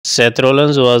Seth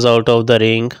Rollins was out of the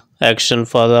ring action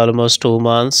for almost 2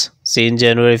 months since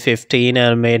January 15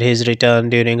 and made his return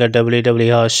during a WWE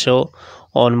house show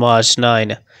on March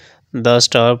 9. The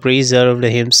star preserved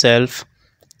himself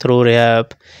through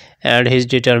rehab, and his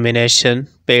determination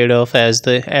paid off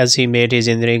as he made his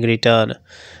in-ring return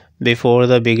before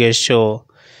the biggest show.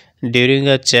 During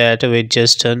a chat with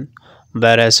Justin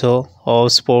Barrasso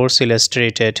of Sports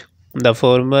Illustrated, the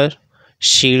former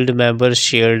Shield member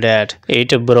shared that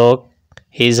it broke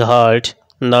his heart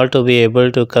not to be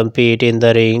able to compete in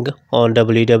the ring on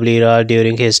WWE Raw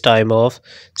during his time off.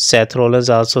 Seth Rollins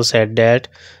also said that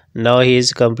now he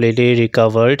is completely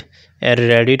recovered and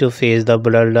ready to face the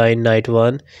Bloodline Night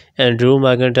 1 and Drew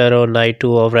McIntyre on Night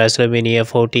 2 of WrestleMania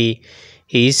 40.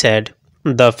 He said,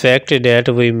 "The fact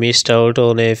that we missed out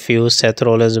on a few Seth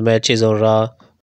Rollins matches on Raw